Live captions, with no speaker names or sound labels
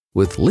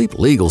With Leap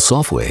Legal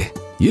software,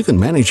 you can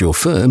manage your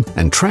firm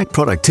and track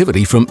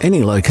productivity from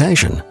any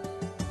location.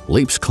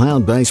 Leap's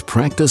cloud-based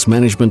practice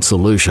management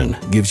solution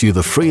gives you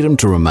the freedom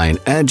to remain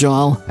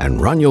agile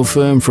and run your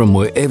firm from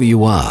wherever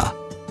you are.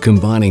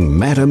 Combining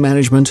matter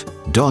management,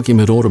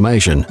 document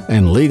automation,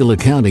 and legal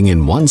accounting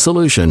in one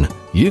solution,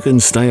 you can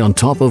stay on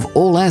top of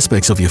all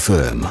aspects of your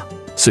firm.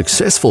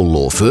 Successful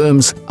law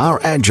firms are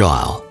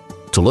agile.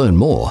 To learn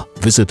more,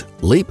 visit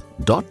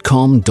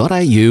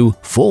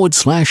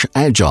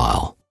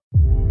leap.com.au/agile.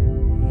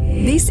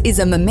 This is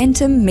a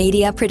Momentum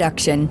Media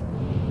production.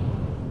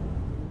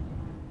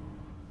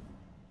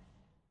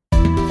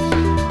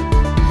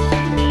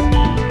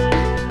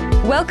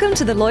 Welcome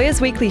to the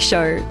Lawyers Weekly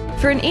Show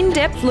for an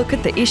in-depth look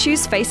at the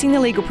issues facing the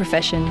legal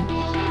profession.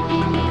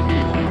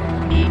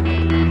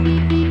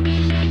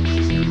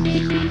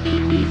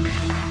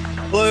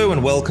 Hello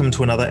and welcome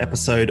to another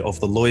episode of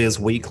the Lawyers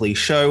Weekly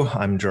Show.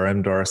 I'm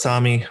Jerome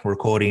Dorasami,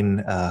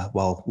 recording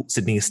while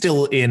Sydney is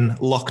still in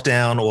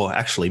lockdown, or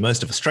actually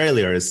most of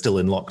Australia is still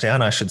in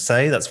lockdown, I should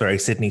say. That's very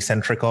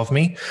Sydney-centric of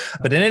me.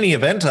 But in any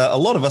event, a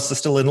lot of us are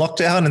still in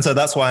lockdown, and so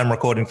that's why I'm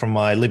recording from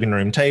my living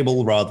room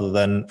table rather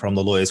than from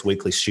the Lawyers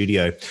Weekly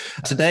studio.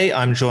 Today,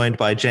 I'm joined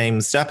by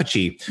James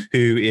Dapachi,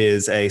 who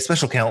is a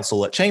special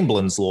counsel at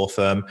Chamberlain's law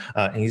firm.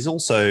 And he's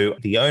also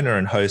the owner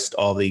and host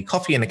of the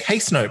Coffee and a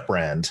Case Note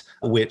brand,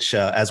 which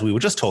as we were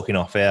just talking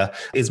off air,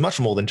 is much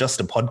more than just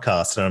a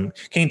podcast. And I'm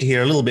keen to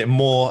hear a little bit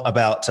more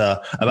about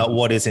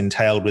what is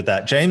entailed with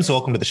that. James,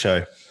 welcome to the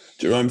show.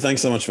 Jerome,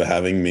 thanks so much for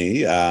having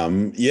me. I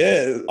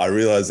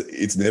realize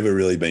it's never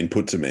really been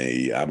put to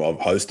me. I'm a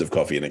host of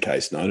Coffee and a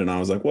Case Note, and I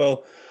was like,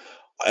 well,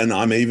 and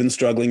I'm even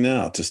struggling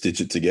now to stitch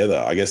it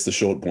together. I guess the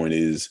short point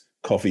is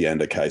Coffee and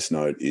a Case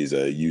Note is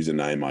a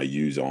username I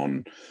use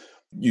on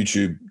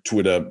YouTube,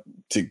 Twitter,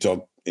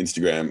 TikTok,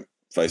 Instagram,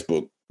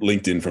 Facebook,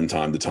 LinkedIn from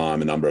time to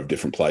time, a number of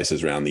different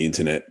places around the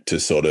internet to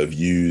sort of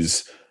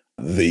use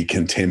the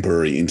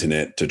contemporary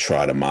internet to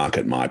try to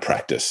market my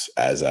practice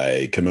as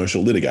a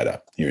commercial litigator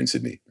here in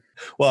Sydney.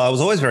 Well, I was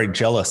always very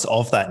jealous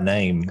of that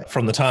name.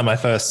 From the time I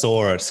first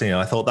saw it,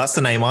 I thought that's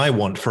the name I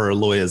want for a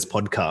lawyer's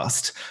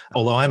podcast.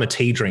 Although I'm a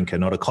tea drinker,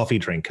 not a coffee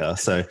drinker.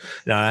 So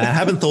I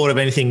haven't thought of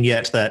anything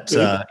yet that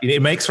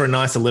it makes for a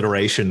nice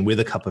alliteration with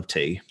a cup of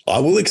tea. I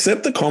will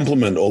accept the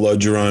compliment, although,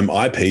 Jerome,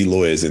 IP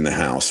lawyers in the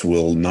house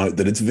will note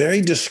that it's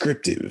very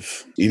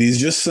descriptive. It is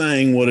just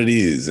saying what it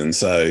is. And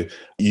so,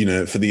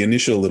 for the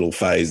initial little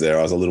phase there,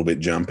 I was a little bit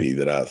jumpy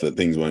that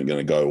things weren't going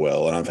to go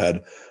well. And I've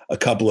had a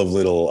couple of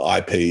little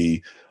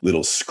IP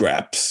little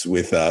scraps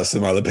with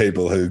some other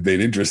people who've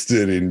been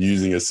interested in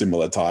using a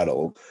similar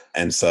title.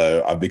 And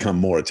so I've become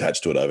more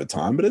attached to it over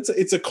time. But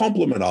it's a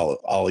compliment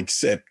I'll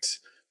accept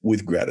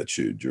with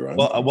gratitude, Jerome.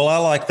 Well, I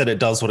like that it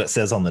does what it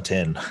says on the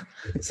tin.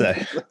 So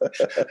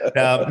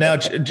now,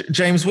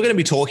 James, we're going to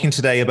be talking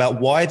today about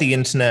why the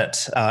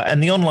internet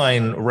and the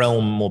online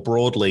realm more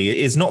broadly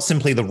is not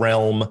simply the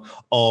realm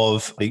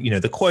of,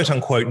 the quote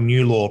unquote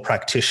new law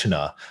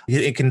practitioner.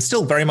 It can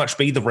still very much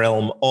be the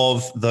realm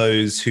of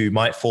those who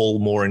might fall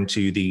more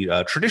into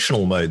the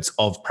traditional modes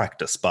of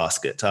practice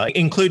basket,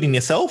 including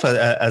yourself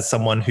as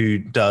someone who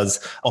does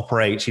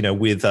operate,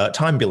 with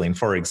time billing,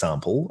 for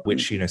example,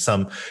 which,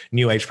 some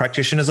new age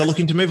practitioners are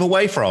looking to move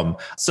away from.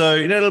 So,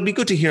 it'll be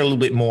good to hear a little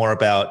bit more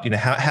about,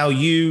 how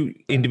you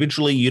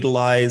individually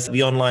utilize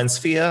the online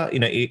sphere,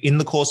 in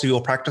the course of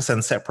your practice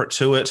and separate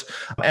to it,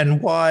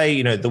 and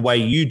why, the way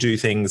you do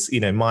things,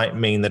 might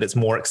mean that it's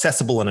more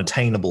accessible and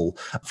attainable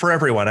for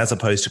everyone, as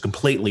opposed to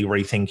completely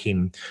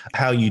rethinking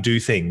how you do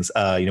things,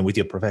 with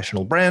your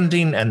professional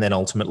branding and then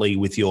ultimately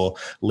with your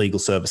legal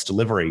service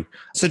delivery.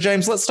 So,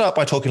 James, let's start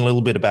by talking a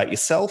little bit about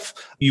yourself.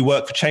 You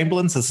work for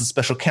Chamberlain's as a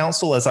special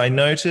counsel, as I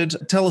noted.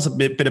 Tell us a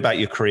bit about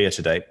your career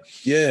to date.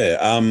 Yeah,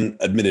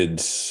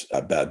 admitted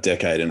about a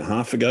decade and a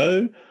half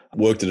ago.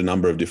 Worked at a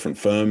number of different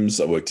firms.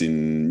 I worked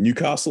in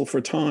Newcastle for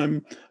a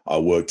time. I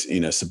worked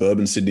in a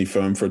suburban Sydney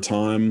firm for a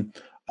time.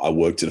 I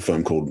worked at a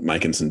firm called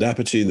Makinson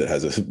Dapachi that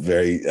has a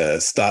very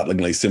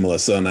startlingly similar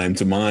surname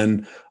to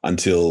mine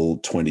until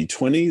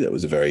 2020. That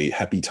was a very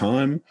happy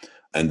time.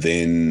 And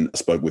then I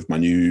spoke with my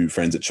new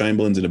friends at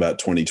Chamberlain's in about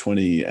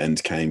 2020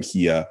 and came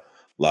here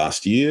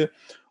last year.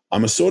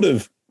 I'm a sort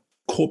of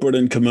corporate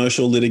and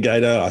commercial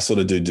litigator. I sort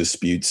of do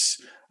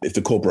disputes. If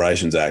the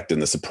Corporations Act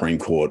and the Supreme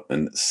Court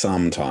and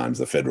sometimes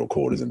the federal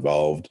court is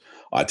involved,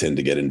 I tend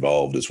to get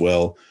involved as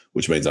well,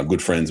 which means I'm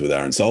good friends with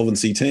our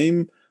insolvency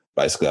team.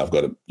 Basically, I've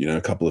got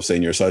a couple of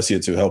senior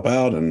associates who help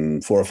out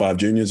and 4 or 5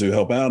 juniors who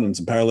help out and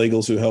some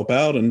paralegals who help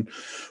out. And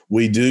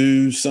we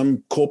do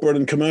some corporate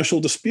and commercial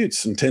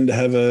disputes and tend to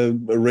have a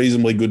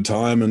reasonably good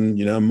time and,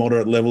 a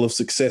moderate level of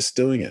success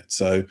doing it.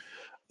 So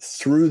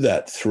through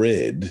that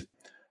thread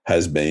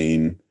has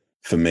been,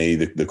 for me,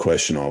 the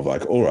question of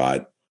all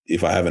right,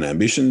 if I have an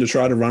ambition to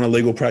try to run a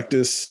legal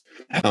practice,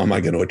 how am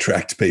I going to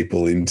attract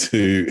people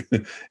into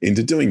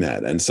doing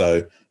that? And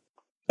so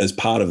as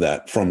part of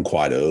that, from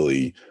quite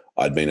early,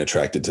 I'd been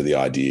attracted to the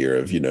idea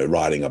of,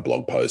 writing a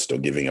blog post or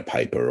giving a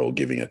paper or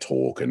giving a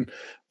talk.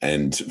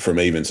 And from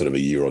even sort of a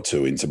year or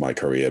two into my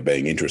career,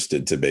 being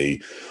interested to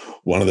be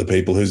one of the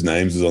people whose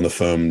names was on the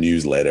firm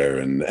newsletter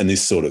and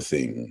this sort of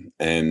thing.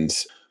 And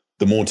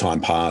the more time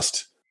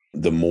passed,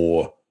 the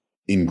more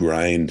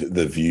ingrained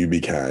the view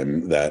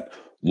became that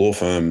law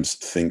firms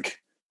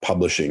think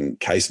publishing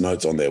case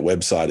notes on their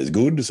website is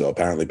good. So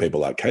apparently people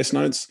like case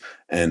notes,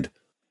 and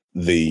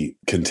the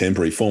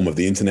contemporary form of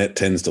the internet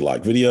tends to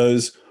like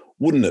videos.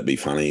 Wouldn't it be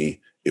funny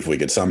if we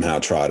could somehow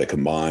try to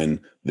combine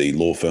the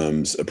law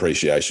firm's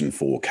appreciation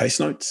for case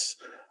notes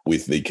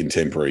with the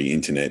contemporary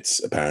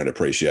internet's apparent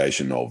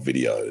appreciation of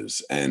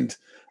videos? And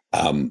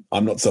I'm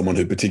not someone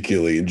who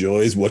particularly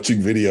enjoys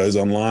watching videos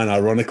online,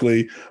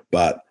 ironically,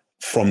 but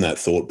from that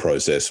thought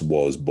process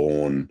was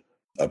born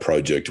a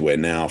project where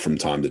now from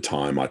time to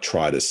time I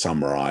try to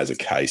summarize a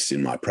case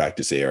in my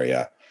practice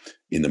area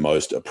in the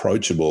most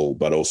approachable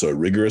but also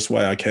rigorous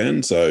way I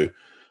can. So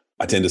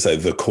I tend to say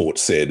the court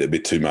said a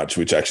bit too much,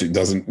 which actually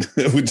doesn't,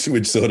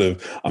 which sort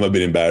of I'm a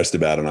bit embarrassed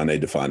about, and I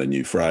need to find a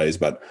new phrase.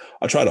 But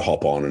I try to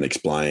hop on and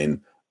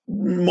explain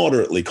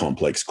moderately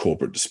complex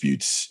corporate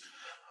disputes.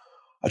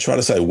 I try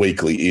to say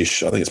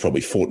weekly-ish. I think it's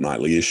probably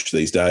fortnightly-ish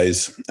these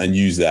days, and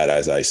use that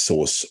as a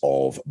source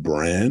of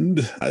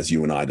brand, as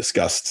you and I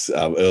discussed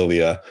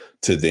earlier,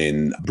 to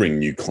then bring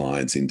new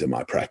clients into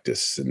my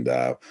practice and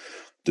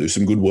do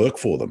some good work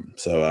for them.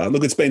 So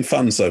look, it's been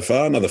fun so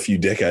far. Another few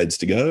decades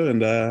to go,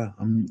 and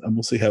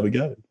we'll see how we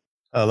go.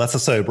 Oh, that's a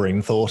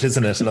sobering thought,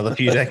 isn't it? Another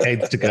few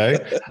decades to go.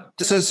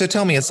 So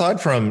tell me,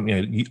 aside from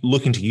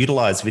looking to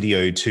utilize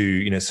video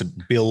to sort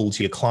of build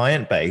your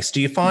client base, do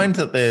you find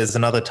that there's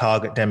another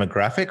target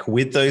demographic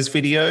with those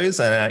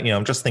videos? And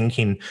I'm just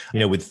thinking,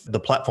 with the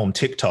platform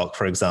TikTok,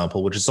 for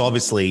example, which is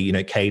obviously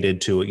catered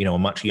to a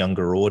much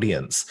younger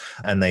audience,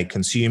 and they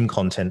consume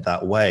content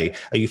that way.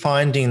 Are you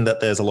finding that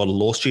there's a lot of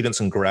law students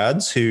and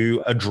grads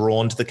who are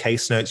drawn to the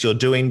case notes you're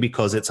doing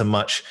because it's a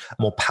much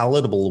more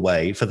palatable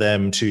way for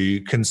them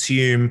to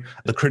consume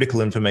the critical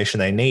information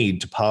they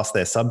need to pass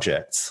their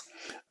subjects?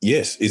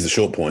 Yes, is the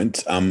short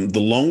point. The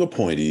longer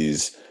point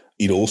is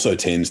it also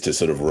tends to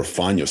sort of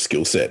refine your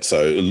skill set.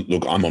 So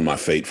look, I'm on my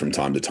feet from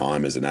time to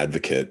time as an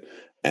advocate,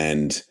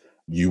 and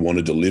you want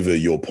to deliver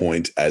your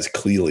point as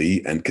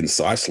clearly and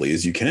concisely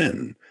as you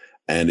can.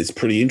 And it's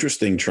pretty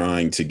interesting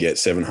trying to get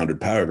 700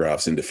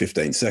 paragraphs into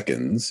 15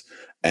 seconds.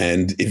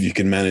 And if you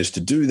can manage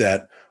to do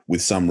that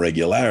with some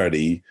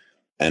regularity,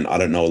 and I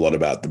don't know a lot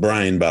about the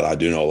brain, but I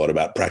do know a lot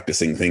about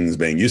practicing things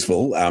being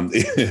useful.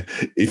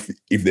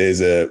 If there's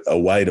a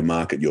way to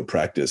market your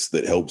practice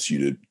that helps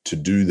you to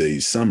do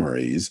these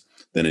summaries,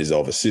 then it is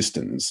of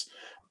assistance.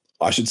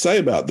 I should say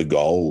about the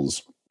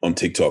goals on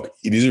TikTok,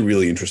 it is a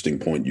really interesting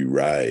point you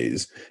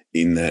raise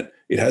in that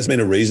it has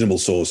been a reasonable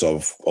source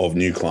of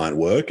new client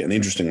work. And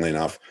interestingly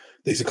enough,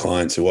 these are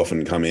clients who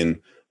often come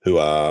in who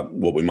are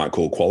what we might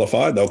call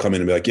qualified. They'll come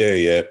in and be like,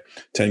 yeah,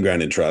 10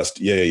 grand in trust.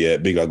 Yeah,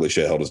 big ugly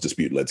shareholders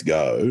dispute, let's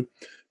go.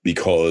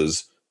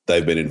 Because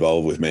they've been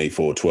involved with me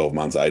for 12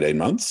 months, 18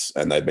 months,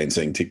 and they've been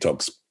seeing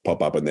TikToks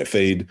pop up in their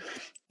feed.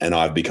 And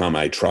I've become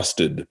a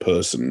trusted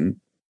person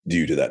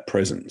due to that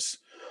presence.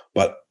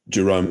 But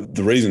Jerome,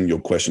 the reason your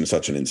question is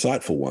such an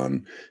insightful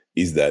one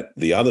is that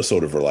the other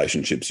sort of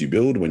relationships you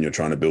build when you're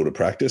trying to build a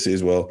practice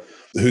is, well,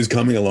 who's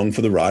coming along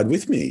for the ride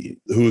with me?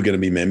 Who are going to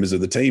be members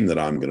of the team that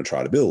I'm going to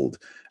try to build?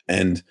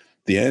 And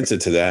the answer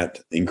to that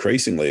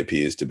increasingly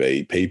appears to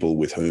be people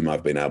with whom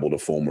I've been able to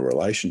form a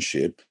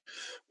relationship,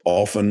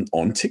 often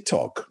on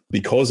TikTok,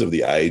 because of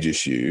the age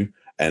issue.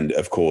 And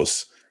of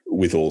course,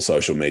 with all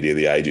social media,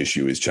 the age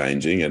issue is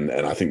changing. And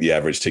I think the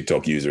average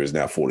TikTok user is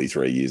now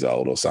 43 years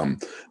old or some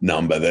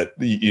number that,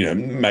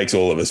 makes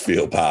all of us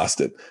feel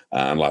past it.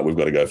 And like we've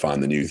got to go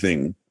find the new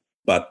thing.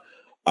 But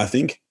I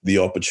think the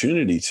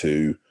opportunity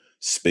to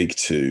speak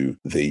to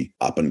the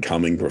up and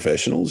coming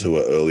professionals who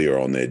are earlier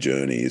on their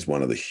journey is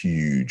one of the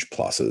huge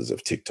pluses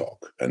of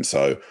TikTok. And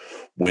so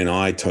when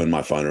I turn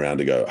my phone around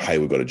to go, hey,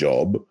 we've got a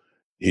job,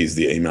 here's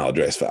the email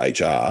address for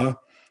HR,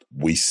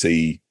 we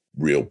see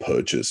real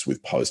purchase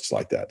with posts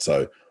like that.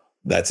 So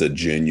that's a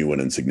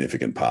genuine and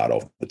significant part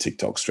of the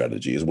TikTok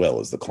strategy, as well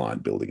as the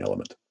client building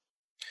element.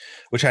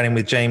 We're chatting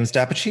with James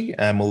Dapperchi,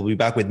 and we'll be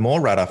back with more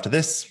right after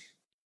this.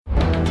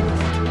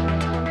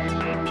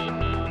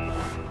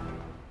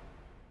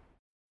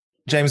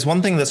 James,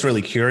 one thing that's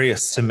really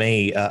curious to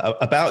me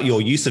about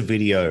your use of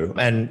video,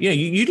 and you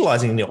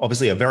utilizing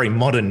obviously a very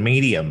modern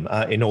medium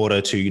in order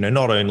to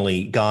not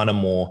only garner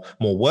more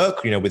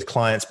work with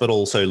clients, but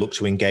also look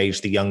to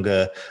engage the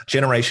younger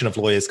generation of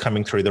lawyers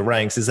coming through the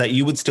ranks, is that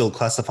you would still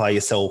classify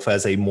yourself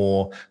as a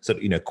more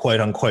sort of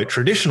quote unquote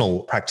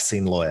traditional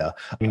practicing lawyer,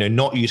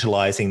 not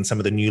utilizing some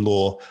of the new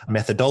law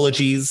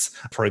methodologies,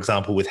 for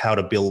example, with how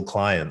to build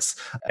clients.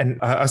 And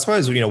I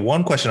suppose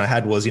one question I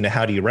had was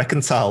how do you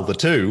reconcile the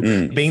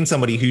two? Being someone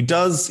somebody who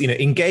does,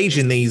 engage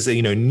in these,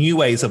 new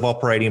ways of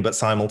operating, but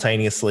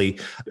simultaneously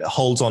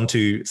holds on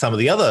to some of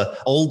the other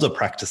older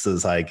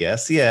practices, I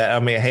guess. Yeah. I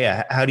mean,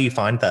 hey, how do you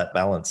find that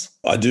balance?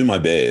 I do my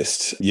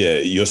best. Yeah,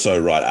 you're so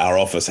right. Our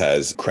office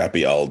has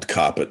crappy old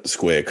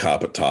square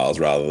carpet tiles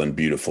rather than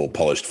beautiful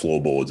polished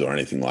floorboards or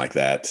anything like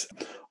that.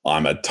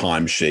 I'm a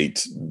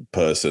timesheet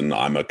person.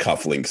 I'm a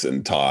cufflinks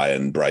and tie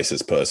and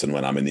braces person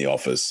when I'm in the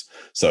office.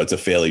 So it's a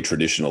fairly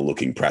traditional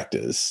looking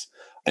practice.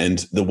 And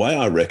the way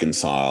I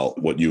reconcile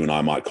what you and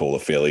I might call a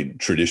fairly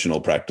traditional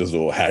practice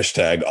or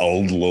hashtag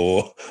old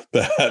law,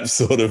 perhaps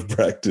sort of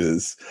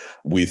practice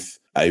with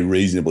a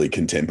reasonably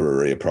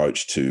contemporary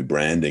approach to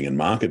branding and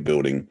market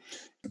building,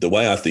 the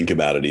way I think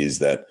about it is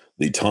that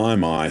the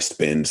time I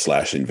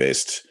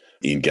spend/invest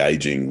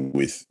engaging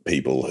with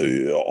people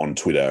who are on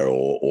Twitter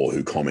or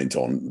who comment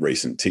on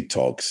recent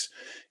TikToks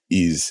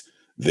is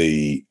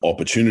the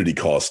opportunity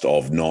cost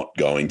of not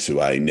going to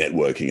a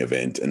networking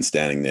event and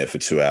standing there for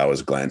 2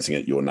 hours glancing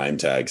at your name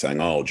tag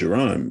saying, oh,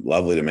 Jerome,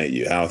 lovely to meet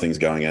you. How are things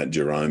going at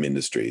Jerome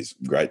Industries?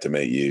 Great to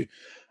meet you.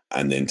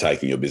 And then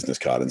taking your business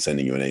card and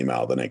sending you an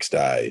email the next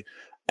day.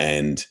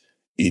 And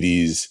it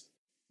is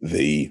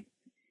the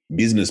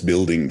business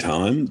building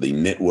time, the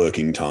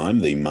networking time,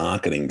 the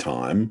marketing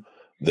time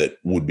that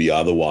would be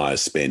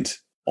otherwise spent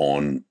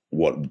on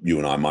what you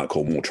and I might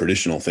call more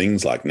traditional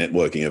things like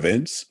networking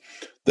events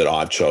that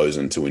I've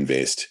chosen to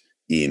invest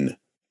in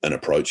an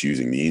approach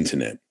using the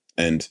internet.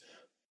 And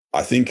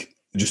I think,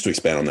 just to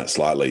expand on that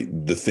slightly,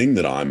 the thing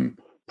that I'm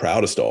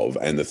proudest of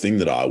and the thing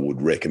that I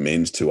would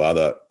recommend to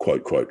other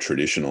quote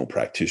traditional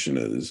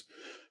practitioners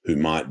who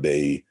might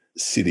be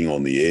sitting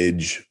on the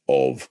edge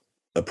of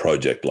a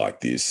project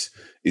like this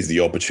is the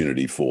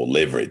opportunity for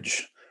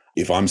leverage.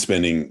 If I'm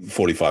spending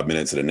 45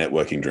 minutes at a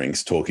networking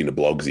drinks talking to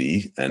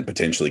Blogsy and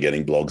potentially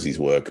getting Blogsy's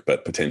work,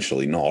 but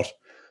potentially not,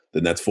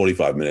 then that's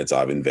 45 minutes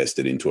I've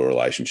invested into a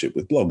relationship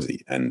with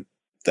Blogsy, and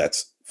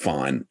that's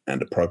fine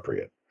and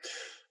appropriate.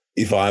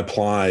 If I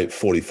apply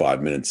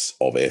 45 minutes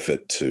of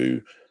effort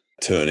to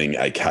turning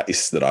a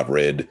case that I've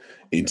read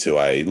into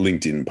a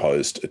LinkedIn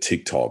post, a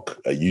TikTok,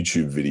 a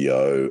YouTube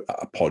video,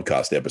 a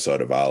podcast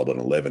episode available in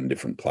 11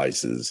 different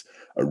places,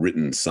 a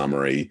written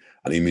summary,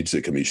 an image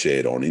that can be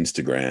shared on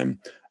Instagram,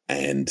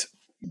 and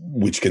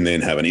which can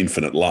then have an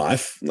infinite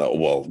life.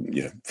 Well,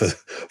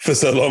 for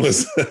so long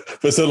as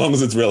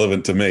it's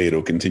relevant to me,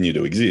 it'll continue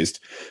to exist.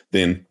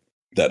 Then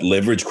that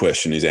leverage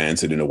question is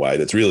answered in a way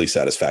that's really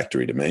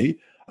satisfactory to me.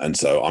 And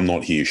so I'm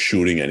not here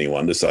shooting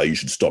anyone to say you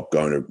should stop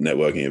going to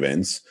networking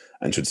events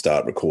and should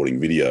start recording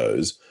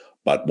videos.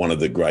 But one of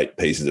the great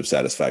pieces of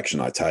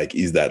satisfaction I take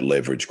is that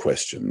leverage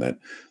question, that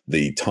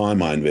the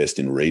time I invest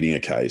in reading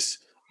a case,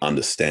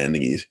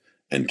 understanding it,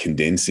 and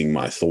condensing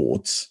my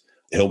thoughts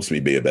helps me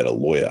be a better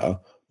lawyer,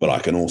 but I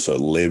can also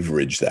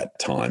leverage that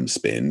time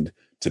spend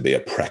to be a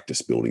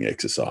practice building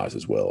exercise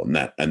as well.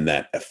 And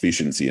that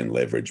efficiency and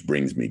leverage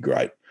brings me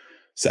great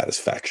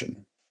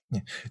satisfaction.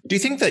 Do you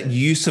think that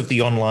use of the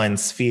online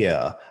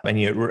sphere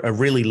and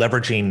really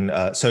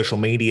leveraging social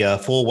media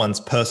for one's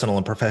personal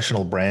and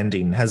professional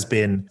branding has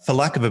been, for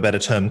lack of a better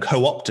term,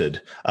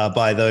 co-opted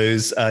by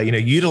those,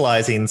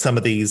 utilizing some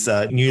of these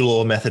new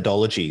law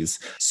methodologies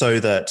so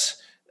that,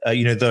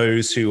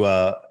 those who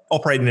are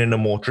operating in a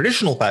more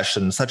traditional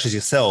fashion, such as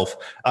yourself,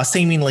 are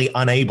seemingly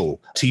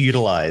unable to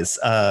utilize,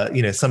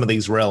 some of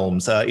these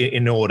realms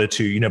in order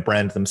to,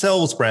 brand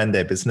themselves, brand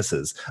their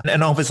businesses.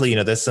 And obviously,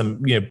 there's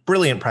some,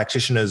 brilliant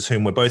practitioners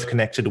whom we're both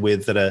connected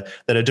with that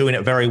are doing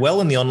it very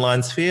well in the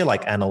online sphere,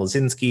 like Anna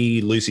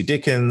Lazinski, Lucy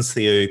Dickens,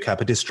 Theo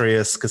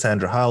Kapodistrias,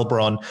 Cassandra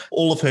Heilbronn,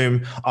 all of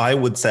whom I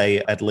would say,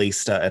 at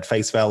least at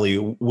face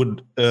value,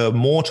 would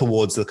more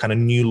towards the kind of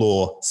new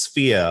law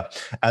sphere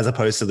as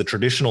opposed to the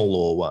traditional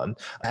law one.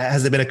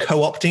 Has there been a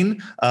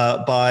co-opting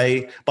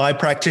by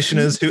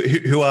practitioners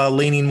who are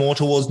leaning more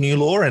towards new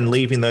law and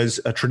leaving those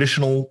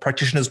traditional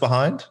practitioners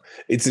behind?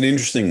 It's an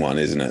interesting one,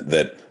 isn't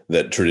it?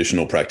 That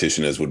traditional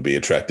practitioners would be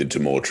attracted to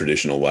more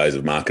traditional ways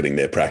of marketing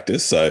their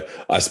practice. So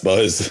I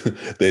suppose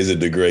there's a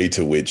degree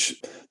to which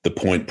the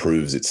point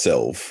proves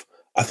itself.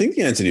 I think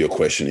the answer to your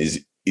question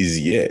is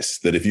yes,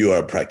 that if you are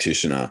a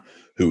practitioner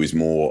who is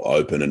more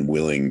open and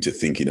willing to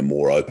think in a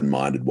more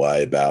open-minded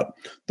way about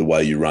the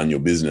way you run your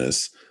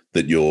business,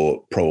 that you're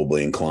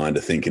probably inclined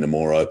to think in a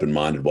more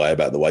open-minded way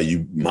about the way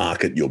you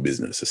market your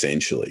business,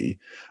 essentially.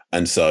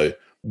 And so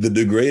the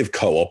degree of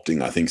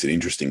co-opting, I think, is an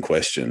interesting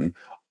question.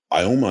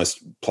 I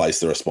almost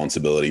place the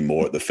responsibility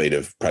more at the feet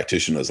of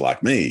practitioners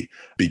like me,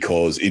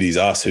 because it is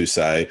us who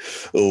say,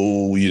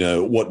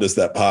 oh, what does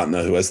that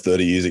partner who has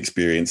 30 years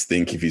experience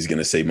think if he's going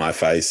to see my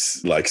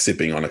face like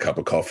sipping on a cup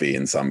of coffee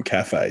in some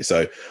cafe?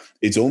 So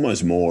it's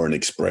almost more an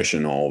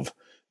expression of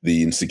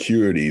the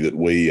insecurity that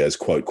we as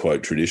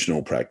quote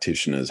traditional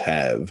practitioners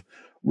have,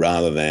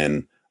 rather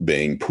than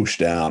being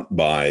pushed out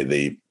by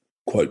the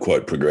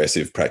quote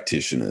progressive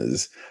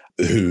practitioners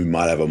who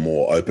might have a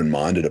more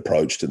open-minded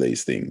approach to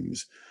these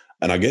things.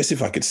 And I guess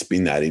if I could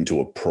spin that into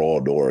a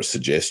prod or a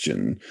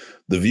suggestion,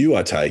 the view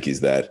I take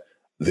is that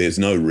there's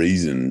no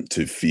reason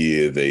to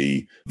fear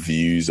the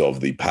views of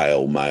the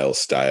pale, male,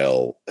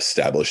 stale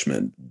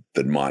establishment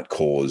that might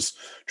cause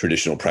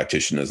traditional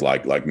practitioners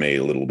like me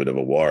a little bit of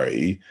a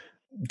worry.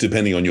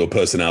 Depending on your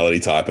personality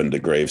type and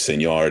degree of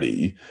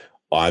seniority,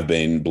 I've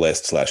been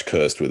blessed /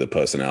 cursed with a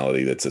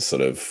personality that's a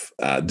sort of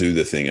do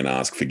the thing and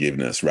ask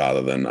forgiveness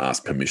rather than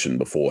ask permission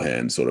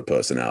beforehand sort of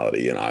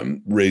personality. And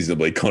I'm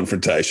reasonably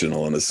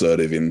confrontational and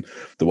assertive in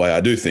the way I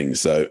do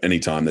things. So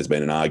anytime there's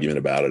been an argument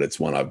about it,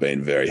 it's one I've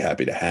been very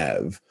happy to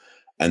have.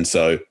 And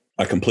so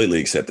I completely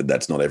accept that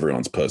that's not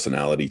everyone's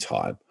personality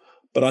type.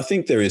 But I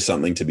think there is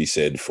something to be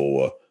said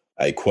for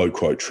a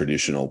quote,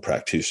 traditional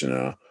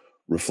practitioner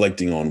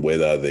reflecting on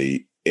whether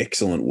the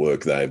excellent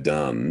work they've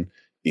done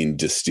in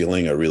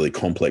distilling a really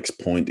complex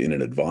point in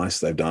an advice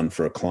they've done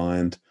for a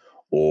client,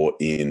 or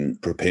in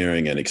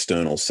preparing an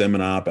external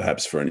seminar,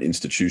 perhaps for an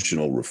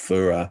institutional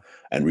referrer,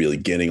 and really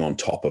getting on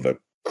top of a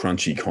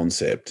crunchy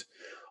concept.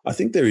 I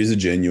think there is a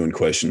genuine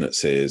question that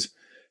says,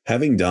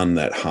 having done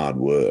that hard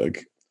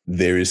work,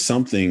 there is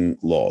something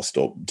lost,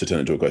 or to turn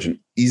it into a question,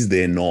 is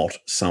there not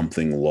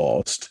something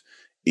lost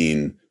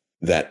in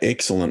that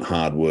excellent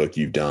hard work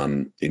you've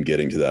done in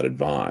getting to that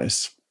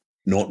advice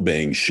not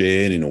being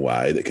shared in a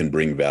way that can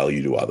bring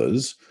value to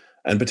others,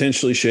 and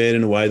potentially shared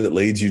in a way that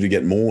leads you to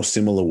get more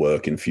similar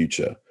work in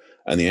future?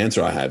 And the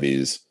answer I have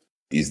is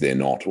there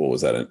not? Or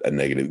was that a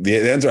negative?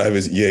 The answer I have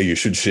is, yeah, you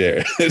should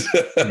share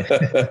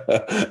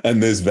it.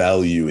 And there's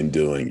value in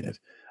doing it.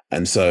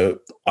 And so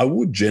I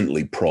would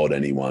gently prod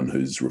anyone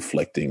who's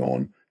reflecting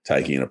on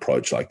taking an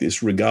approach like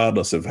this,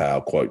 regardless of how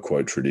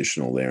quote,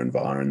 traditional their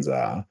environs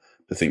are,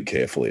 to think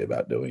carefully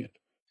about doing it.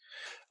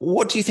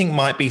 What do you think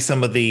might be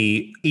some of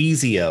the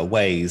easier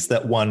ways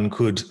that one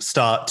could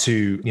start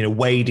to,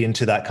 wade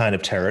into that kind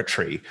of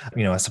territory?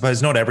 I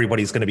suppose not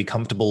everybody's going to be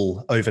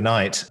comfortable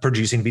overnight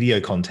producing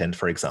video content,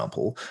 for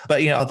example.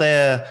 But, are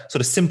there sort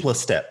of simpler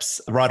steps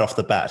right off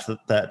the bat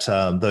that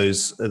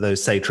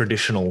those say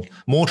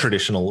more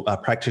traditional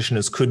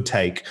practitioners could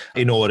take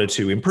in order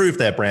to improve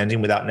their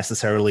branding without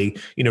necessarily,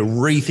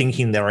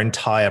 rethinking their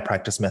entire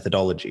practice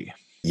methodology?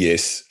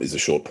 Yes, is a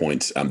short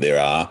point. There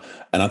are.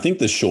 And I think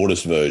the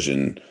shortest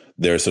version,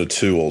 there are sort of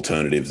two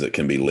alternatives that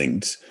can be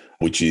linked,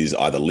 which is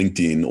either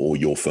LinkedIn or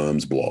your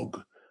firm's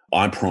blog.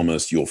 I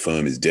promise your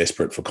firm is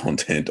desperate for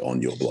content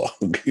on your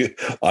blog.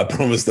 I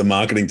promise the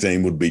marketing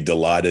team would be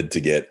delighted to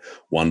get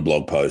one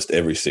blog post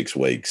every 6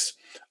 weeks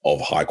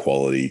of high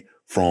quality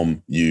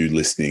from you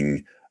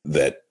listening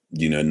that,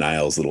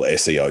 nails little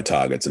SEO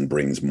targets and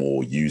brings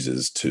more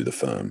users to the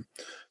firm.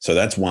 So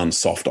that's one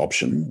soft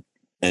option.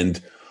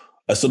 And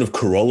a sort of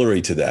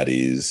corollary to that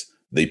is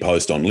the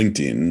post on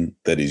LinkedIn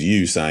that is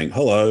you saying,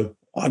 hello,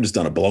 I've just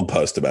done a blog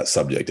post about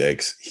subject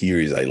X. Here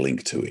is a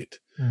link to it.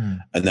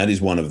 And that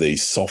is one of the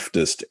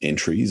softest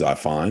entries I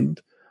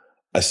find.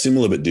 A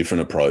similar but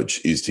different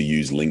approach is to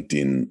use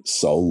LinkedIn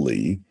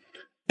solely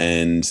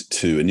and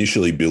to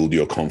initially build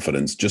your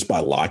confidence just by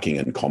liking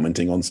and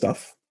commenting on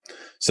stuff.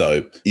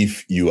 So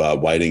if you are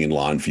waiting in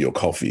line for your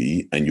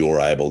coffee and you're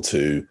able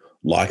to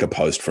like a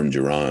post from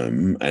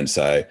Jerome and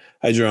say,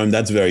 hey, Jerome,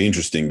 that's very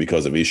interesting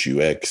because of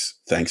issue X.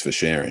 Thanks for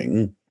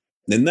sharing.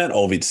 Then that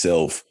of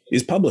itself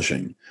is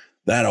publishing.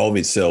 That of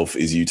itself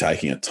is you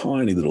taking a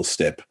tiny little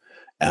step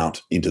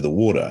out into the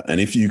water.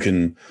 And if you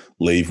can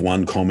leave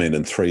 1 comment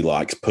and 3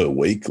 likes per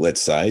week,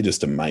 let's say,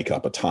 just to make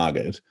up a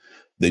target,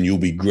 then you'll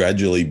be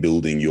gradually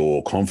building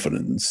your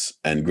confidence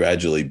and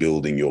gradually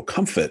building your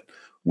comfort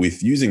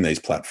with using these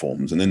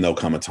platforms. And then there'll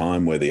come a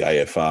time where the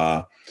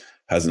AFR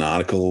has an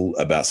article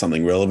about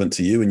something relevant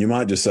to you, and you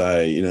might just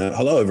say,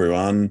 hello,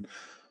 everyone.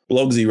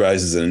 Blogsy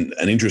raises an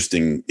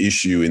interesting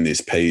issue in this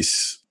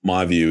piece.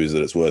 My view is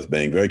that it's worth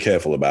being very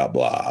careful about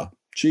blah.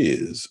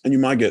 Cheers. And you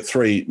might get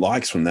 3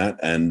 likes from that,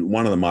 and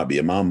one of them might be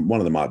a mum, one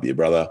of them might be a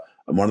brother,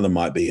 and one of them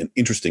might be an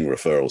interesting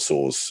referral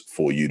source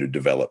for you to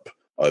develop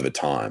over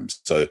time.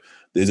 So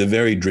there's a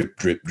very drip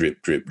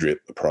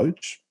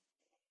approach.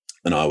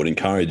 And I would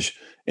encourage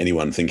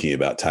anyone thinking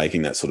about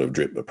taking that sort of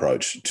drip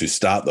approach to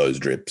start those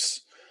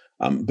drips,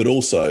 but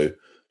also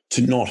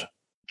to not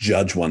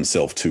judge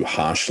oneself too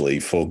harshly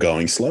for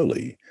going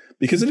slowly,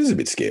 because it is a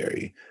bit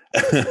scary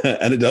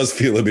and it does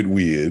feel a bit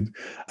weird,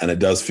 and it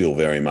does feel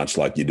very much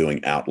like you're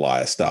doing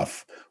outlier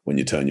stuff when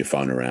you turn your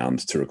phone around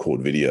to record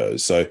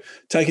videos. So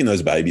taking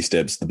those baby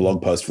steps, the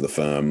blog post for the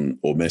firm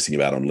or messing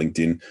about on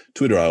LinkedIn.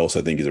 Twitter, I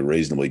also think, is a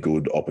reasonably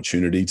good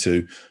opportunity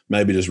to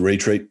maybe just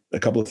retweet a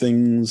couple of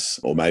things,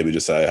 or maybe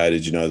just say, hey,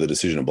 did you know the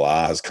decision of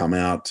blah has come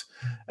out?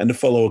 And to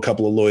follow a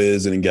couple of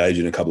lawyers and engage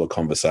in a couple of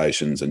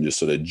conversations and just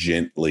sort of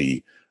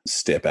gently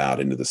step out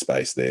into the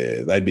space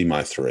there. They'd be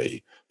my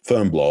 3: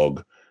 firm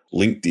blog,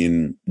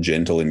 LinkedIn,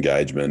 gentle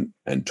engagement,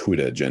 and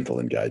Twitter,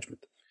 gentle engagement.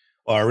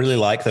 Well, I really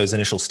like those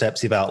initial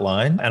steps you've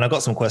outlined. And I've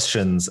got some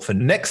questions for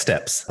next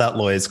steps that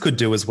lawyers could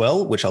do as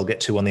well, which I'll get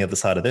to on the other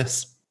side of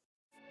this.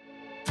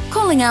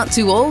 Calling out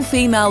to all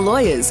female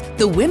lawyers,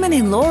 the Women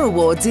in Law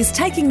Awards is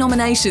taking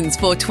nominations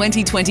for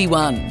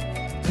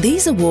 2021.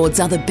 These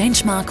awards are the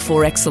benchmark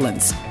for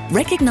excellence,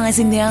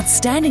 recognising the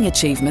outstanding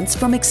achievements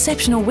from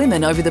exceptional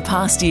women over the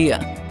past year.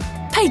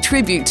 Pay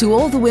tribute to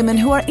all the women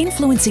who are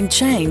influencing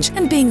change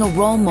and being a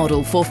role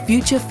model for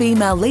future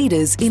female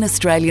leaders in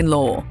Australian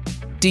law.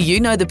 Do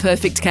you know the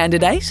perfect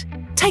candidate?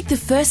 Take the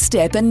first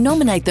step and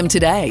nominate them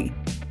today.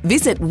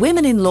 Visit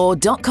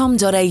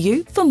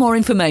womeninlaw.com.au for more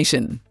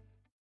information.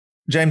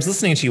 James,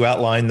 listening to you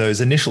outline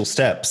those initial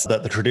steps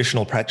that the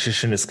traditional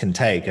practitioners can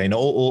take, and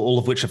all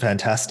of which are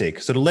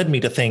fantastic, sort of led me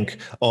to think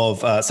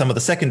of some of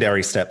the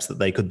secondary steps that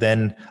they could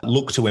then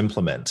look to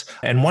implement.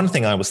 And one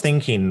thing I was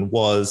thinking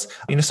was,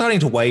 starting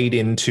to wade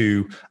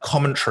into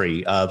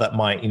commentary that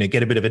might,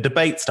 get a bit of a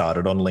debate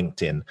started on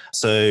LinkedIn.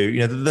 So,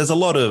 there's a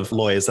lot of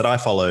lawyers that I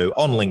follow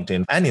on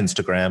LinkedIn and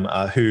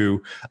Instagram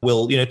who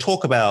will,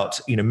 talk about,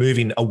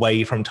 moving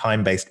away from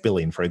time-based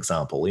billing, for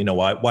example.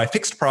 Why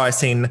fixed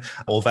pricing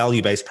or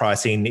value-based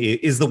pricing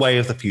is the way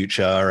of the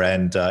future,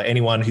 and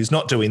anyone who's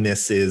not doing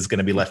this is going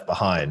to be left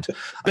behind.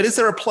 But is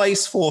there a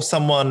place for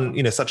someone,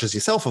 such as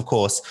yourself, of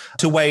course,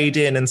 to wade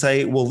in and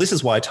say, well, this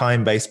is why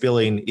time-based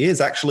billing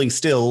is actually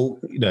still,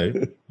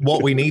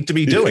 what we need to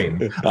be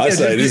doing? I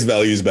say it is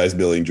values-based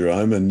billing,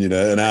 Jerome, and,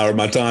 an hour of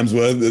my time's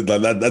worth.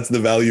 That's the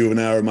value of an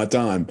hour of my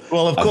time.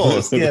 Well, of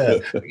course, yeah.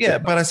 Yeah,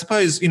 but I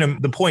suppose,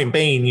 the point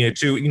being,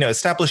 to,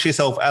 establish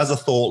yourself as a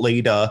thought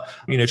leader,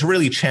 to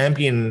really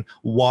champion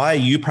why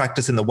you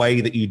practice in the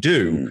way that you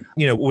do,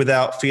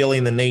 without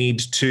feeling the need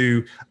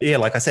to,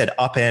 like I said,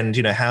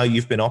 upend, how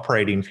you've been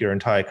operating for your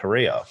entire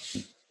career.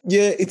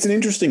 Yeah, it's an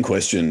interesting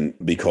question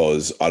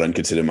because I don't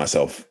consider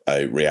myself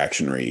a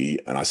reactionary,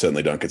 and I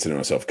certainly don't consider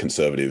myself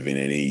conservative in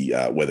any,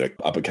 whether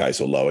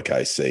uppercase or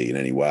lowercase c in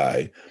any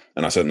way.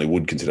 And I certainly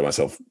would consider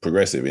myself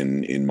progressive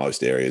in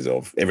most areas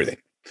of everything.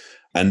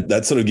 And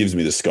that sort of gives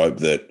me the scope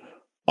that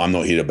I'm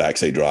not here to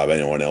backseat drive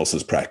anyone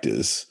else's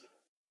practice,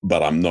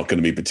 but I'm not going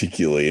to be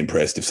particularly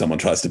impressed if someone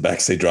tries to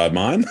backseat drive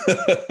mine.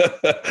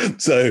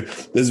 So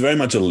there's very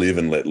much a live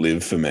and let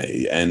live for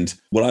me. And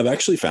what I've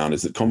actually found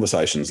is that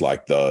conversations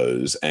like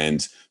those,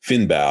 and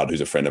Finn Bowd, who's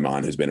a friend of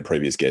mine, who's been a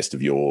previous guest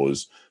of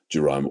yours,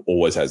 Jerome,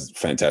 always has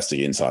fantastic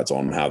insights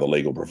on how the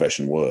legal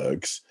profession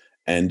works.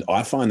 And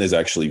I find there's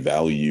actually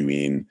value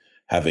in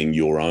having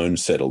your own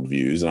settled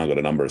views, and I've got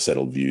a number of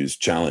settled views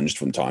challenged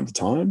from time to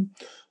time,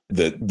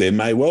 that there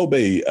may well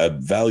be a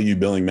value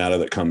billing matter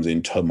that comes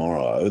in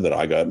tomorrow that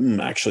I go,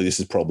 actually,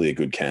 this is probably a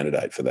good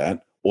candidate for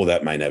that, or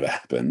that may never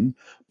happen,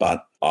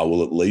 but I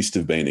will at least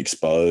have been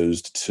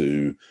exposed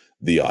to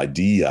the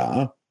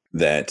idea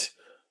that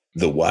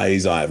the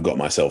ways I have got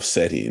myself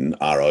set in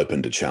are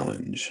open to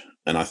challenge.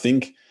 And I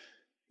think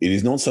it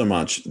is not so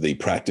much the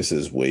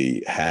practices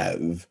we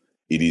have,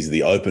 it is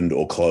the opened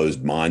or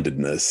closed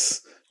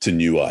mindedness to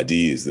new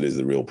ideas that is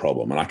the real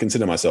problem. And I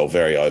consider myself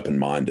very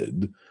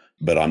open-minded,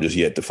 but I'm just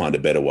yet to find a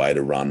better way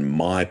to run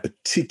my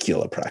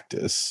particular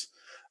practice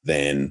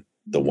than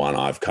the one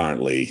I've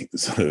currently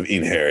sort of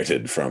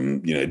inherited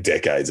from,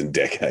 decades and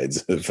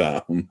decades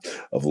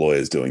of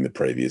lawyers doing the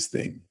previous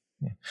thing.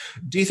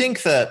 Do you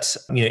think that,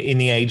 in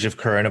the age of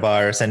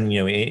coronavirus and,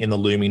 in the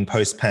looming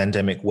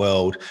post-pandemic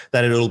world,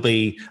 that it'll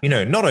be,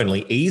 not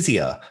only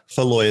easier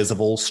for lawyers of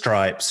all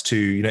stripes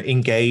to,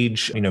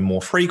 engage,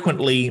 more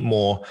frequently,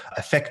 more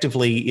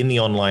effectively in the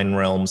online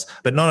realms,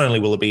 but not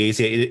only will it be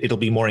easier, it'll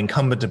be more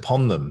incumbent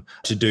upon them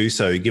to do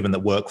so, given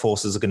that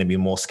workforces are going to be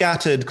more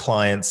scattered,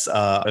 clients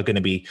are going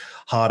to be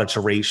harder to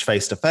reach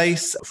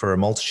face-to-face for a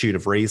multitude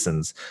of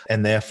reasons.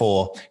 And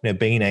therefore,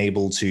 being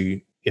able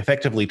to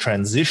effectively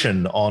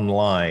transition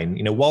online,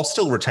 while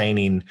still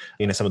retaining,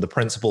 some of the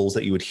principles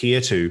that you adhere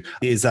to,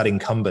 is that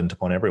incumbent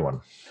upon everyone?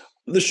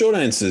 The short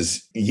answer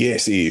is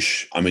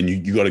yes-ish. I mean,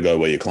 you got to go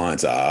where your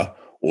clients are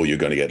or you're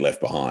going to get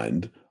left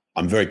behind.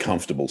 I'm very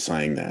comfortable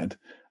saying that.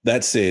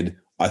 That said,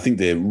 I think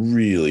there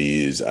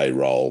really is a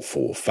role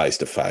for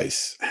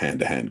face-to-face,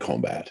 hand-to-hand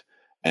combat.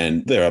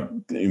 And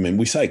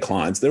we say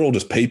clients, they're all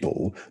just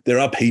people. There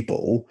are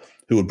people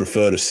who would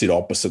prefer to sit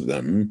opposite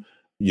them,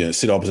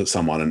 sit opposite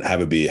someone and have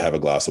a beer, have a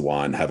glass of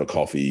wine, have a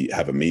coffee,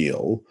 have a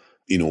meal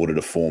in order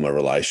to form a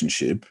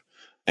relationship.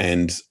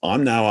 And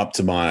I'm now up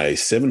to my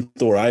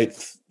 7th or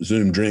 8th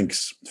Zoom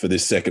drinks for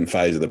this second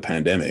phase of the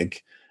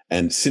pandemic,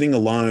 and sitting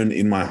alone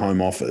in my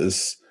home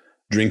office,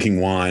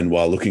 drinking wine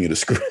while looking at a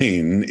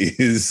screen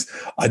is,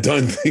 I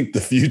don't think, the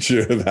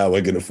future of how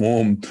we're going to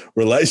form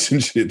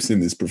relationships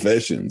in this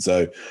profession.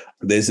 So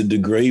there's a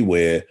degree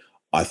where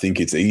I think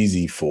it's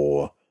easy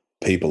for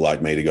people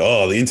like me to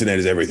go, oh, the internet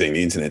is everything,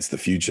 the internet's the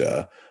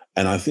future.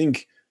 And I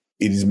think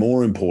it is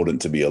more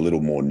important to be a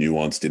little more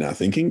nuanced in our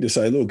thinking, to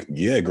say, look,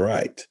 yeah,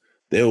 great.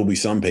 There will be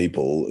some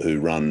people who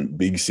run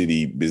big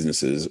city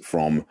businesses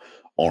from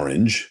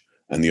Orange,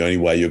 and the only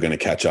way you're going to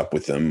catch up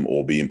with them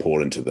or be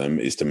important to them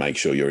is to make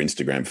sure your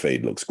Instagram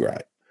feed looks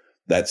great.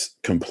 That's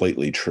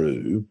completely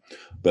true.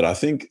 But I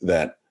think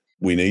that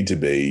we need to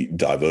be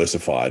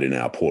diversified in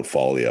our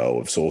portfolio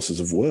of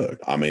sources of work.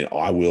 I mean,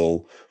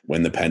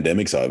 when the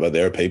pandemic's over,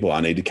 there are people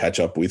I need to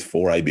catch up with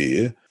for a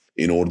beer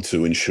in order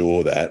to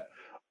ensure that,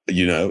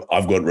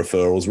 I've got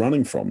referrals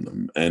running from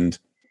them. And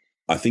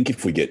I think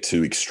if we get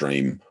too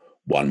extreme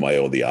one way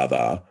or the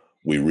other,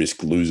 we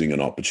risk losing an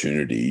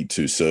opportunity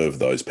to serve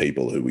those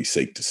people who we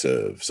seek to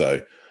serve.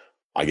 So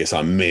I guess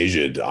I'm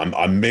measured.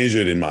 I'm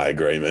measured in my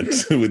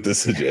agreement with the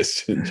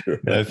suggestion.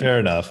 No, fair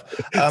enough.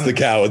 It's the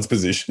coward's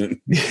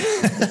position.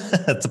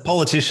 It's a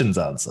politician's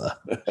answer.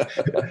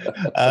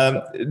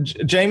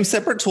 James,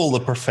 separate to all the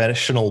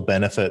professional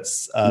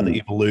benefits that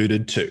you've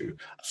alluded to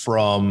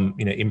from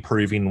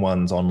improving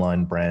one's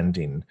online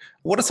branding,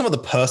 what are some of the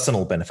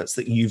personal benefits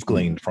that you've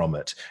gleaned from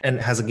it?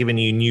 And has it given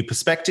you new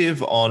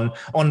perspective on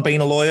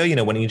being a lawyer?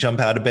 When you jump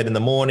out of bed in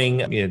the morning,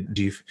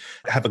 do you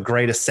have a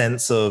greater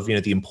sense of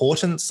the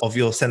importance of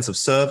your sense of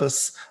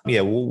service?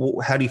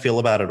 How do you feel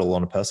about it all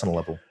on a personal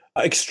level?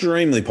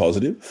 Extremely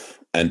positive.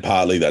 And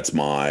partly that's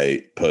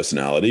my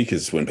personality,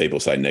 because when people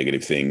say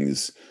negative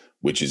things,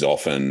 which is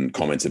often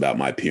comments about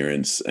my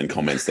appearance and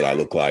comments that I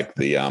look like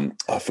the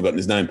I've forgotten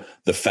his name,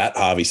 the fat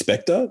Harvey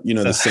Specter.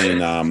 The scene,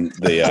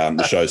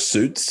 the show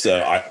Suits.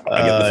 I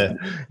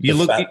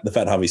get the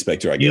fat Harvey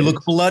Specter. You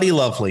look bloody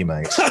lovely,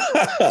 mate.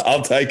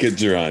 I'll take it,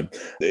 Jerome.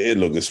 The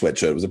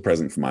sweatshirt was a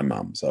present from my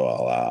mum, so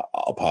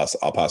I'll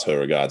pass her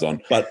regards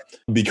on. But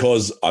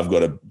because I've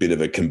got a bit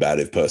of a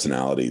combative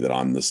personality, that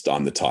I'm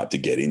the type to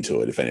get into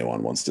it if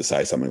anyone wants to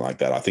say something like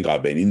that. I think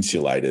I've been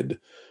insulated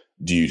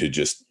due to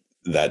just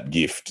that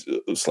gift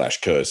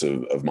 / curse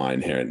of my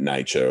inherent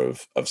nature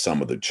of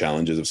some of the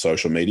challenges of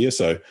social media.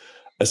 So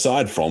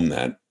aside from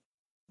that,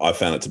 I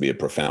found it to be a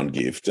profound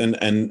gift.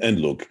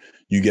 And look,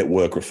 you get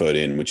work referred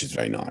in, which is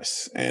very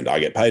nice. And I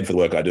get paid for the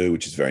work I do,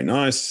 which is very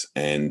nice.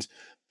 And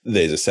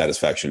there's a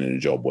satisfaction in a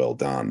job well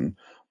done.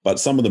 But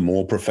some of the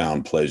more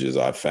profound pleasures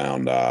I've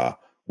found are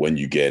when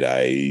you get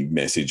a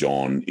message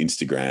on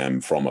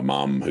Instagram from a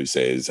mum who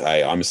says,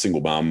 "Hey, I'm a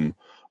single mum.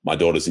 My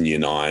daughter's in year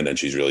 9 and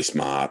she's really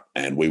smart,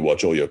 and we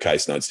watch all your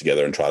case notes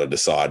together and try to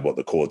decide what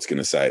the court's going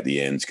to say at the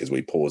end because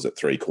we pause at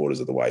 3/4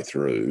 of the way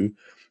through."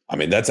 I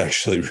mean, that's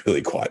actually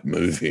really quite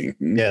moving.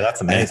 Yeah,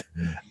 that's amazing.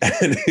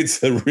 And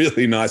it's a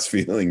really nice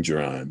feeling,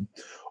 Jerome.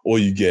 Or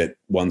you get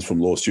ones from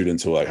law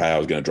students who are like, "Hey, I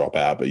was going to drop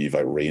out, but you've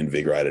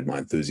reinvigorated my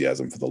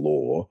enthusiasm for the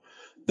law."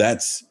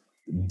 That's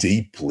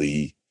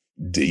deeply,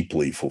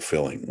 deeply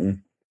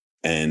fulfilling.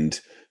 And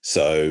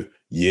so,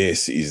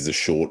 yes, is the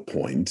short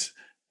point.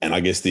 And I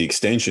guess the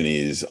extension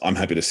is I'm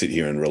happy to sit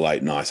here and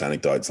relate nice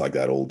anecdotes like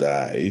that all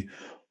day,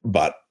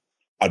 but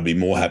I'd be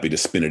more happy to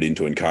spin it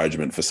into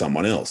encouragement for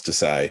someone else to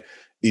say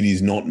it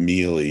is not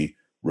merely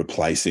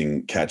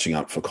replacing catching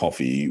up for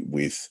coffee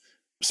with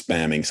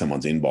spamming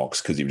someone's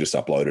inbox because you've just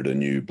uploaded a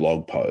new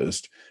blog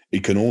post.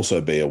 It can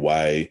also be a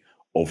way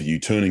of you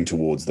turning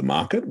towards the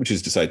market, which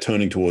is to say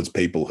turning towards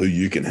people who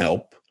you can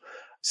help,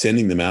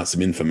 sending them out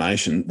some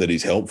information that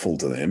is helpful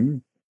to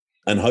them,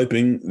 and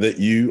hoping that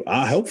you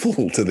are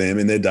helpful to them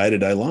in their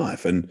day-to-day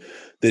life. And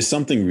there's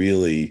something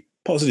really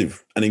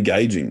positive and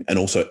engaging and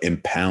also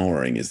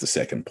empowering is the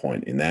second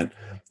point in that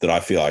I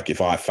feel like if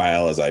I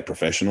fail as a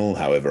professional,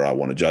 however I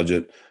want to judge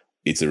it,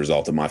 it's a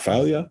result of my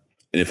failure.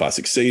 And if I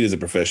succeed as a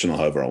professional,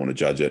 however I want to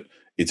judge it,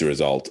 it's a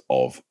result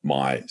of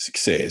my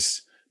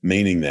success,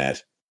 meaning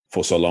that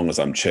for so long as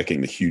I'm checking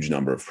the huge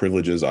number of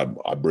privileges I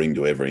bring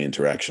to every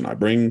interaction I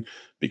bring,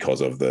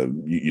 because of the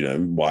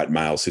white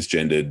male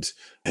cisgendered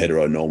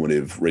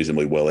heteronormative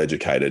reasonably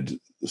well-educated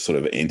sort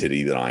of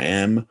entity that I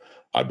am,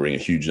 I bring a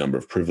huge number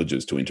of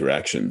privileges to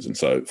interactions. And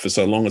so for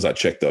so long as I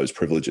check those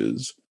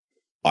privileges,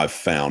 I've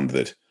found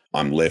that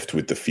I'm left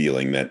with the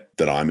feeling that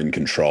I'm in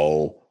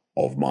control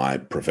of my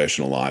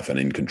professional life and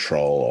in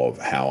control of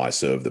how I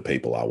serve the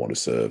people I want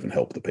to serve and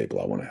help the people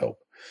I want to help.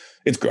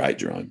 It's great,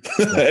 Jerome.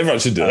 Everyone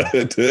should do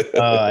it.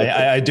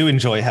 I do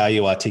enjoy how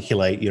you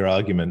articulate your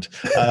argument.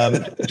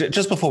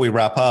 Just before we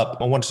wrap up,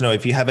 I want to know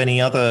if you have any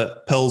other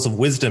pearls of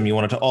wisdom you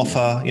wanted to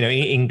offer,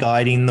 in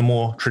guiding the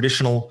more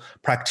traditional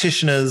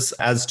practitioners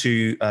as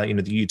to,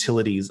 the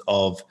utilities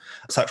of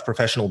such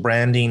professional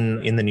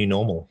branding in the new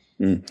normal.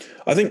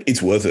 I think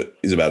it's worth it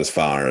is about as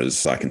far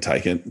as I can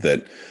take it.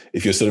 That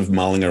if you're sort of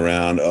mulling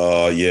around,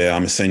 oh yeah,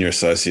 I'm a senior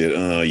associate.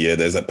 Oh yeah,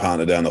 there's that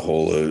partner down the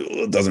hall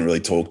who doesn't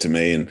really talk to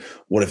me. And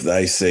what if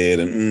they say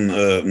it?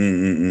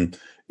 And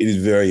it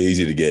is very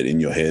easy to get in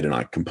your head. And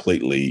I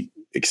completely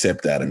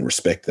accept that and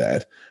respect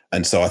that.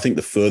 And so I think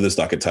the furthest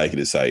I could take it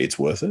is say it's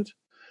worth it.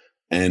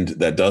 And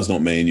that does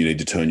not mean you need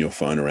to turn your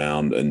phone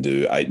around and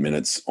do 8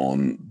 minutes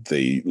on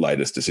the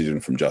latest decision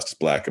from Justice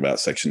Black about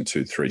Section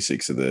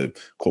 236 of the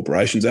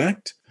Corporations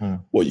Act.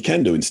 What you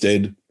can do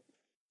instead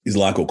is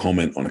like or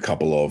comment on a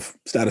couple of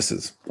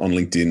statuses on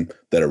LinkedIn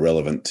that are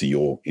relevant to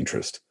your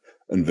interest.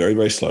 And very,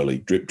 very slowly,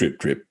 drip, drip,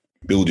 drip,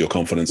 build your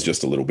confidence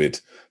just a little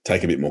bit,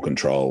 take a bit more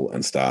control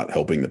and start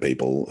helping the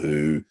people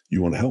who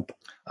you want to help.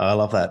 I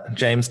love that.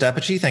 James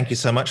Dapperchi, thank you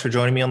so much for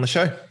joining me on the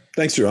show.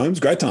 Thanks, Jerome. It's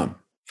a great time.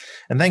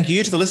 And thank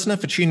you to the listener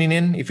for tuning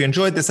in. If you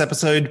enjoyed this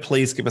episode,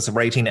 please give us a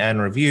rating and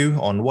review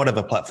on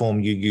whatever platform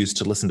you use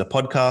to listen to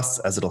podcasts,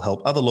 as it'll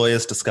help other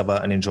lawyers discover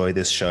and enjoy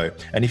this show.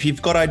 And if you've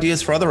got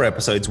ideas for other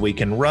episodes we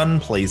can run,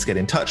 please get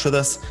in touch with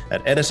us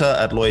at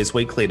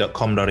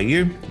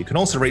editor@lawyersweekly.com.au. You can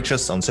also reach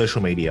us on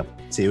social media.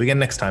 See you again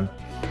next time.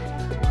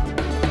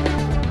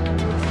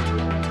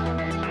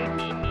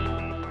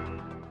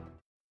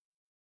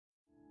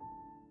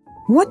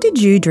 What did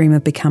you dream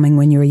of becoming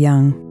when you were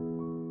young?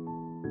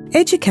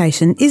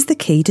 Education is the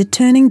key to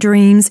turning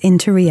dreams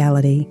into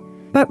reality.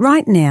 But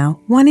right now,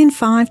 1 in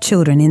 5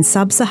 children in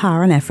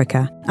sub-Saharan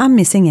Africa are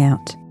missing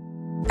out.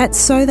 At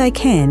So They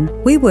Can,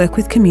 we work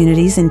with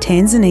communities in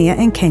Tanzania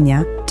and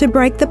Kenya to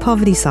break the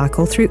poverty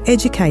cycle through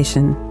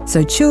education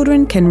so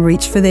children can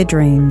reach for their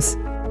dreams.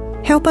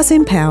 Help us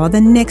empower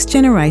the next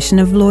generation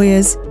of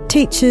lawyers,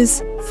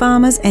 teachers,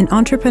 farmers and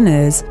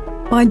entrepreneurs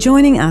by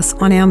joining us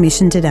on our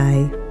mission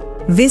today.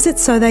 Visit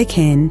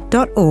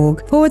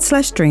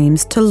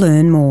sotheycan.org/dreams to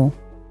learn more.